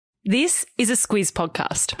This is a Squiz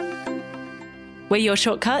podcast. We're your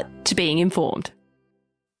shortcut to being informed.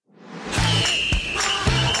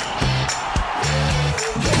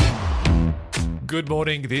 Good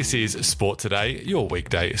morning, this is Sport Today, your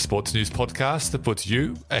weekday sports news podcast that puts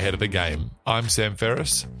you ahead of the game. I'm Sam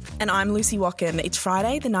Ferris. And I'm Lucy Watkin. It's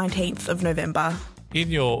Friday, the 19th of November.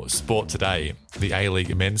 In your Sport Today, the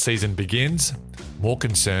A-League men's season begins. More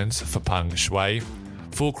concerns for Peng Shuai.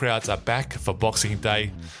 Full crowds are back for Boxing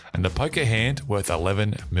Day. And the poker hand worth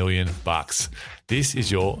 $11 million. This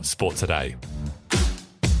is your Sport Today.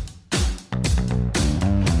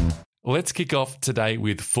 Let's kick off today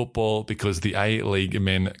with football because the A-League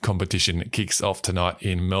men competition kicks off tonight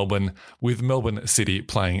in Melbourne with Melbourne City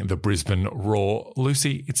playing the Brisbane Roar.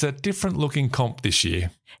 Lucy, it's a different looking comp this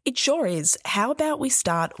year. It sure is. How about we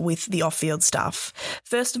start with the off-field stuff?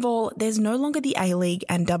 First of all, there's no longer the A-League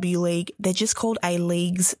and W-League. They're just called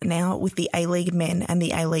A-Leagues now with the A-League men and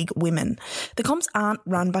the A-League women. The comps aren't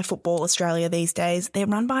run by Football Australia these days. They're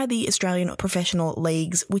run by the Australian Professional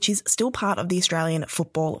Leagues, which is still part of the Australian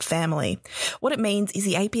football family. What it means is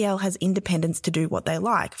the APL has independence to do what they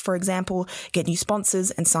like. For example, get new sponsors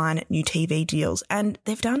and sign new TV deals. And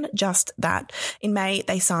they've done just that. In May,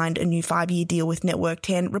 they signed a new 5-year deal with Network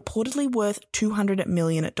 10, reportedly worth $200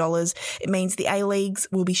 million. It means the A-Leagues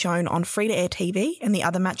will be shown on free-to-air TV and the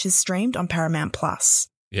other matches streamed on Paramount+.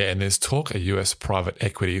 Yeah, and there's talk a US private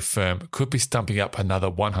equity firm could be stumping up another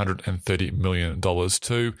 $130 million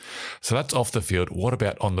too. So that's off the field. What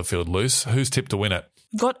about on the field, Luce? Who's tipped to win it?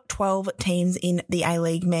 We've got 12 teams in the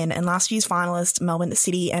A-League men, and last year's finalists, Melbourne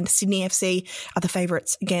City and Sydney FC, are the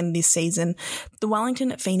favourites again this season. The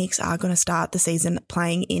Wellington Phoenix are going to start the season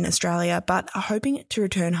playing in Australia, but are hoping to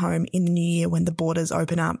return home in the new year when the borders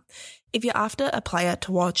open up. If you're after a player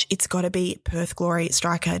to watch, it's got to be Perth Glory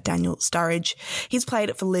striker Daniel Sturridge. He's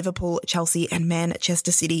played for Liverpool, Chelsea and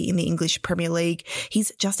Manchester City in the English Premier League.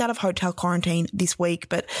 He's just out of hotel quarantine this week,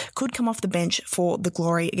 but could come off the bench for the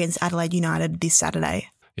Glory against Adelaide United this Saturday.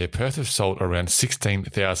 Yeah, Perth have sold around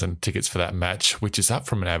 16,000 tickets for that match, which is up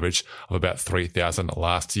from an average of about 3,000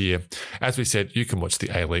 last year. As we said, you can watch the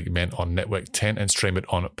A-League men on Network 10 and stream it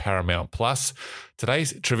on Paramount+.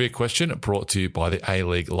 Today's trivia question brought to you by the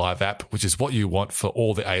A-League Live app, which is what you want for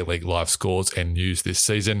all the A-League live scores and news this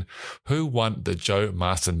season. Who won the Joe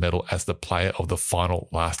Marston medal as the player of the final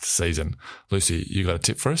last season? Lucy, you got a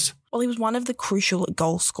tip for us? Well, he was one of the crucial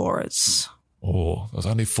goal scorers. Oh, there was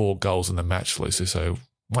only 4 goals in the match, Lucy, so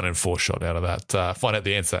 1 in 4 shot out of that. Find out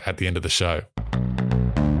the answer at the end of the show.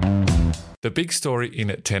 The big story in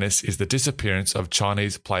tennis is the disappearance of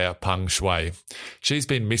Chinese player Peng Shuai. She's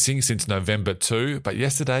been missing since November 2, but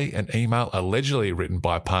yesterday an email allegedly written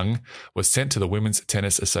by Peng was sent to the Women's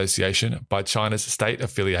Tennis Association by China's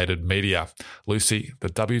state-affiliated media. Lucy, the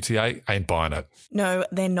WTA ain't buying it. No,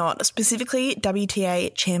 they're not. Specifically,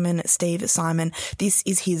 WTA Chairman Steve Simon. This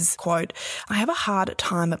is his quote. "I have a hard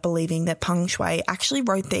time believing that Peng Shuai actually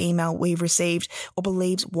wrote the email we've received or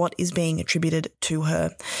believes what is being attributed to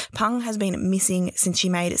her. Peng has been missing since she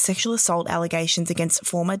made sexual assault allegations against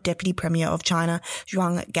former Deputy Premier of China,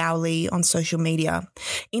 Zhuang Gaoli, on social media.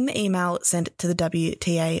 In the email sent to the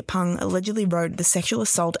WTA, Peng allegedly wrote the sexual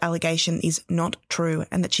assault allegation is not true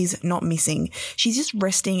and that she's not missing. She's just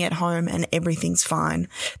resting at home and everything's fine.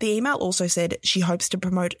 The email also said she hopes to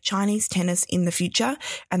promote Chinese tennis in the future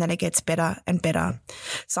and that it gets better and better.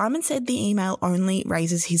 Simon said the email only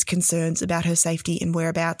raises his concerns about her safety and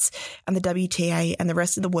whereabouts, and the WTA and the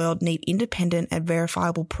rest of the world need independent and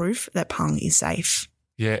verifiable proof that Peng is safe."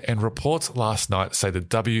 Yeah, and reports last night say the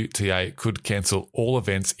WTA could cancel all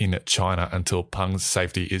events in China until Peng's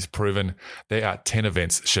safety is proven. There are 10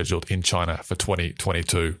 events scheduled in China for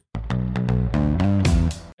 2022.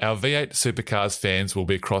 Our V8 Supercars fans will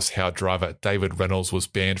be across how driver David Reynolds was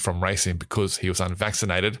banned from racing because he was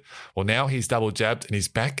unvaccinated. Well, now he's double jabbed and he's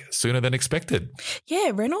back sooner than expected. Yeah,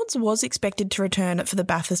 Reynolds was expected to return for the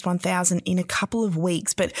Bathurst 1000 in a couple of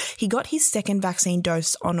weeks, but he got his second vaccine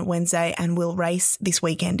dose on Wednesday and will race this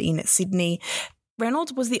weekend in Sydney.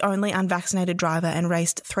 Reynolds was the only unvaccinated driver and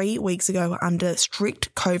raced 3 weeks ago under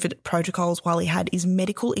strict COVID protocols while he had his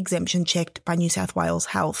medical exemption checked by New South Wales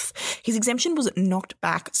Health. His exemption was knocked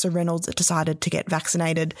back, so Reynolds decided to get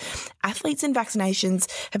vaccinated. Athletes and vaccinations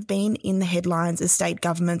have been in the headlines as state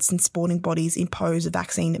governments and sporting bodies impose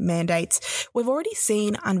vaccine mandates. We've already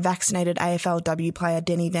seen unvaccinated AFLW player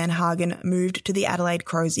Denny Van Hagen moved to the Adelaide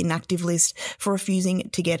Crows inactive list for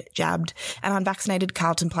refusing to get jabbed, and unvaccinated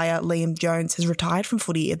Carlton player Liam Jones has retired from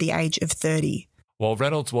footy at the age of 30. While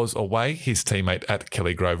Reynolds was away, his teammate at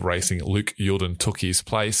Kelly Grove Racing, Luke Youlden, took his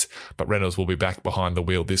place, but Reynolds will be back behind the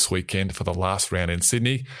wheel this weekend for the last round in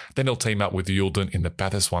Sydney. Then he'll team up with Youlden in the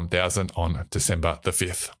Bathurst 1000 on December the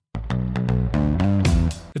 5th.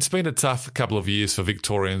 It's been a tough couple of years for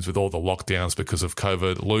Victorians with all the lockdowns because of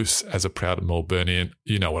COVID. Luce, as a proud Melburnian,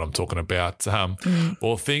 you know what I'm talking about.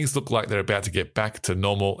 Well, things look like they're about to get back to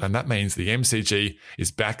normal, and that means the MCG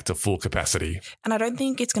is back to full capacity. And I don't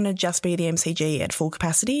think it's going to just be the MCG at full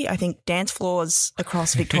capacity. I think dance floors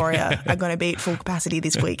across Victoria are going to be at full capacity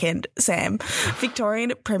this weekend, Sam.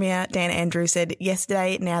 Victorian Premier Dan Andrews said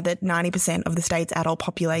yesterday, now that 90% of the state's adult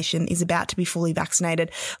population is about to be fully vaccinated,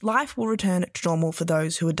 life will return to normal for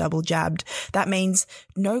those who are double jabbed. That means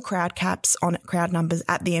no crowd caps on crowd numbers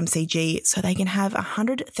at the MCG, so they can have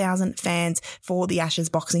 100,000 fans for the Ashes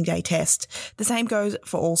Boxing Day test. The same goes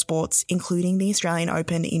for all sports, including the Australian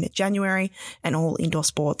Open in January and all indoor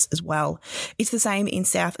sports as well. It's the same in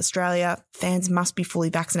South Australia. Fans must be fully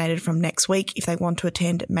vaccinated from next week if they want to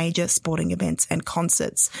attend major sporting events and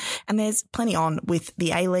concerts. And there's plenty on with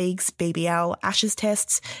the A-Leagues, BBL, Ashes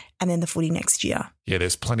tests, and then the footy next year. Yeah,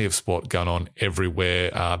 there's plenty of sport going on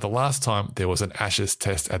everywhere. The last time there was an Ashes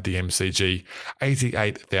test at the MCG,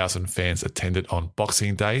 88,000 fans attended on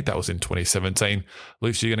Boxing Day. That was in 2017.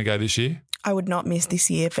 Luce, you going to go this year? I would not miss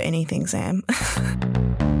this year for anything, Sam.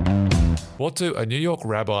 What do a New York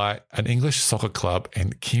rabbi, an English soccer club,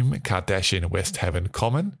 and Kim Kardashian West have in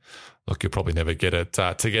common? Look, you'll probably never get it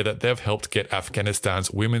together. They've helped get Afghanistan's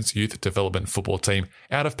women's youth development football team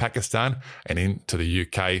out of Pakistan and into the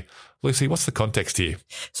UK. Lucy, what's the context here?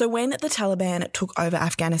 So when the Taliban took over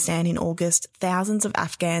Afghanistan in August, thousands of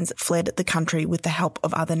Afghans fled the country with the help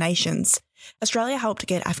of other nations. Australia helped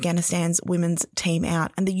get Afghanistan's women's team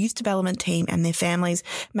out, and the youth development team and their families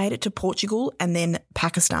made it to Portugal and then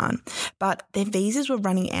Pakistan. But their visas were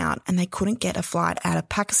running out and they couldn't get a flight out of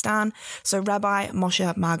Pakistan, so Rabbi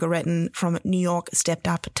Moshe Margaretin from New York stepped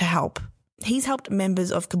up to help. He's helped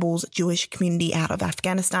members of Kabul's Jewish community out of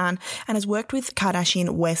Afghanistan and has worked with Kardashian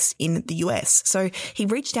West in the US. So he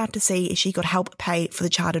reached out to see if she could help pay for the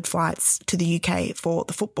chartered flights to the UK for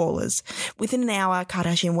the footballers. Within an hour,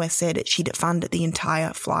 Kardashian West said she'd fund the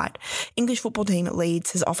entire flight. English football team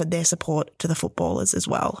Leeds has offered their support to the footballers as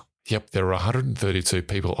well. Yep, there were 132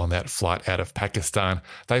 people on that flight out of Pakistan.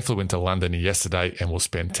 They flew into London yesterday and will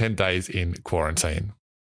spend 10 days in quarantine.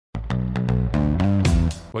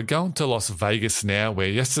 We're going to Las Vegas now, where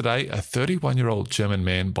yesterday a 31-year-old German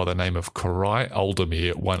man by the name of Koray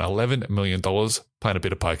Oldemir won $11 million playing a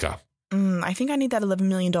bit of poker. I think I need that $11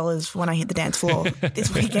 million when I hit the dance floor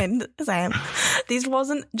this weekend, Sam. This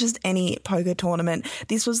wasn't just any poker tournament.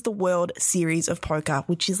 This was the World Series of Poker,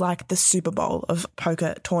 which is like the Super Bowl of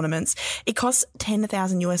poker tournaments. It costs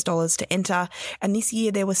 $10,000 to enter, and this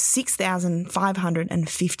year there were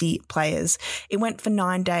 6,550 players. It went for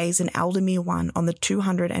 9 days, and Oldemir won on the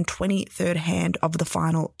 223rd hand of the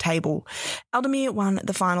final table. Oldemir won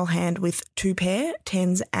the final hand with 2 pair,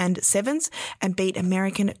 10s and 7s, and beat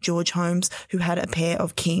American George Holmes, who had a pair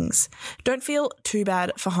of kings. Don't feel too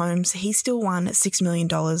bad for Holmes. He still won $6 million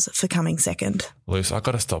for coming second. Luce, I've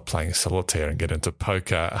got to stop playing solitaire and get into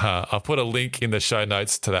poker. I'll put a link in the show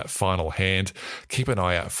notes to that final hand. Keep an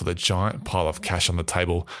eye out for the giant pile of cash on the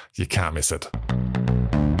table. You can't miss it.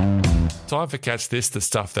 Time for Catch This, the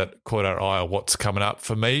stuff that caught our eye on what's coming up.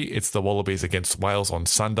 For me, it's the Wallabies against Wales on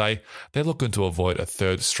Sunday. They're looking to avoid a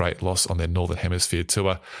third straight loss on their Northern Hemisphere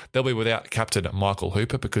tour. They'll be without captain Michael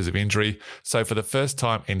Hooper because of injury. So for the first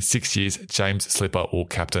time in 6 years, James Slipper will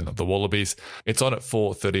captain the Wallabies. It's on at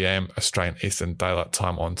 4:30am Australian Eastern Daylight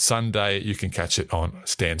Time on Sunday. You can catch it on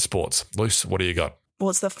Stan Sports. Luce, what do you got? Well,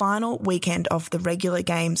 it's the final weekend of the regular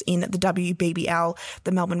games in the WBBL.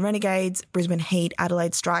 The Melbourne Renegades, Brisbane Heat,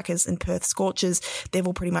 Adelaide Strikers and Perth Scorchers, they've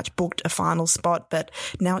all pretty much booked a final spot, but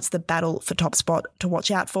now it's the battle for top spot to watch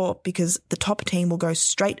out for, because the top team will go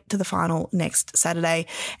straight to the final next Saturday,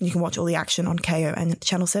 and you can watch all the action on KO and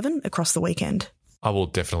Channel 7 across the weekend. I will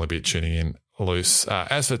definitely be tuning in, Luce.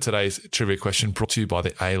 As for today's trivia question, brought to you by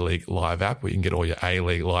the A-League Live app, where you can get all your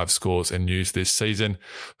A-League live scores and news this season.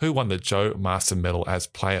 Who won the Joe Marston Medal as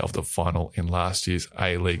player of the final in last year's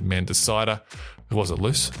A-League Men Decider? Who was it,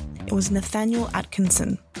 Luce? It was Nathaniel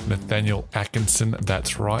Atkinson. Nathaniel Atkinson,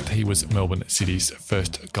 that's right. He was Melbourne City's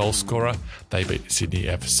first goal scorer. They beat Sydney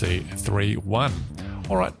FC 3-1.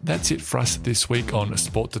 All right, that's it for us this week on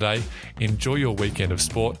Sport Today. Enjoy your weekend of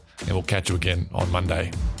sport, and we'll catch you again on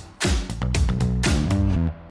Monday.